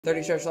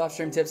30 church live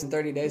stream tips in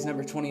 30 days,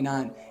 number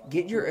 29.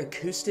 Get your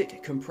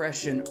acoustic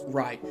compression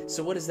right.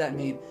 So what does that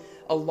mean?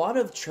 A lot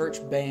of church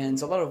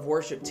bands, a lot of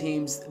worship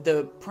teams,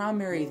 the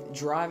primary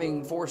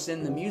driving force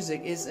in the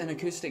music is an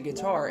acoustic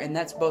guitar, and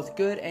that's both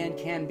good and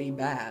can be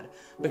bad,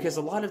 because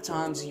a lot of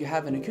times you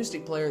have an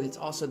acoustic player that's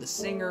also the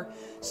singer,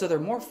 so they're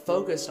more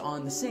focused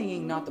on the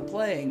singing, not the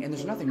playing, and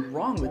there's nothing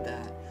wrong with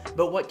that.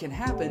 But what can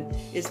happen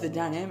is the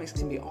dynamics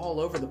can be all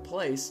over the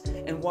place,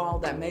 and while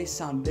that may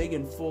sound big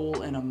and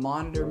full in a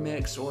monitor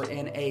mix or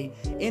in a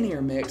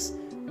in-ear mix,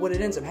 what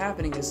it ends up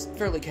happening is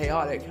fairly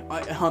chaotic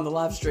on the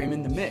live stream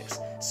in the mix.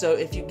 So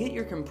if you get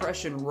your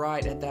compression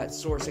right at that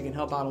source, it can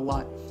help out a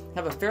lot.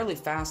 Have a fairly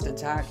fast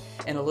attack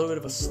and a little bit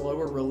of a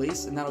slower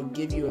release, and that'll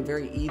give you a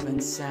very even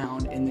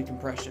sound in the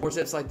compression. For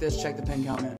tips like this, check the pinned comment.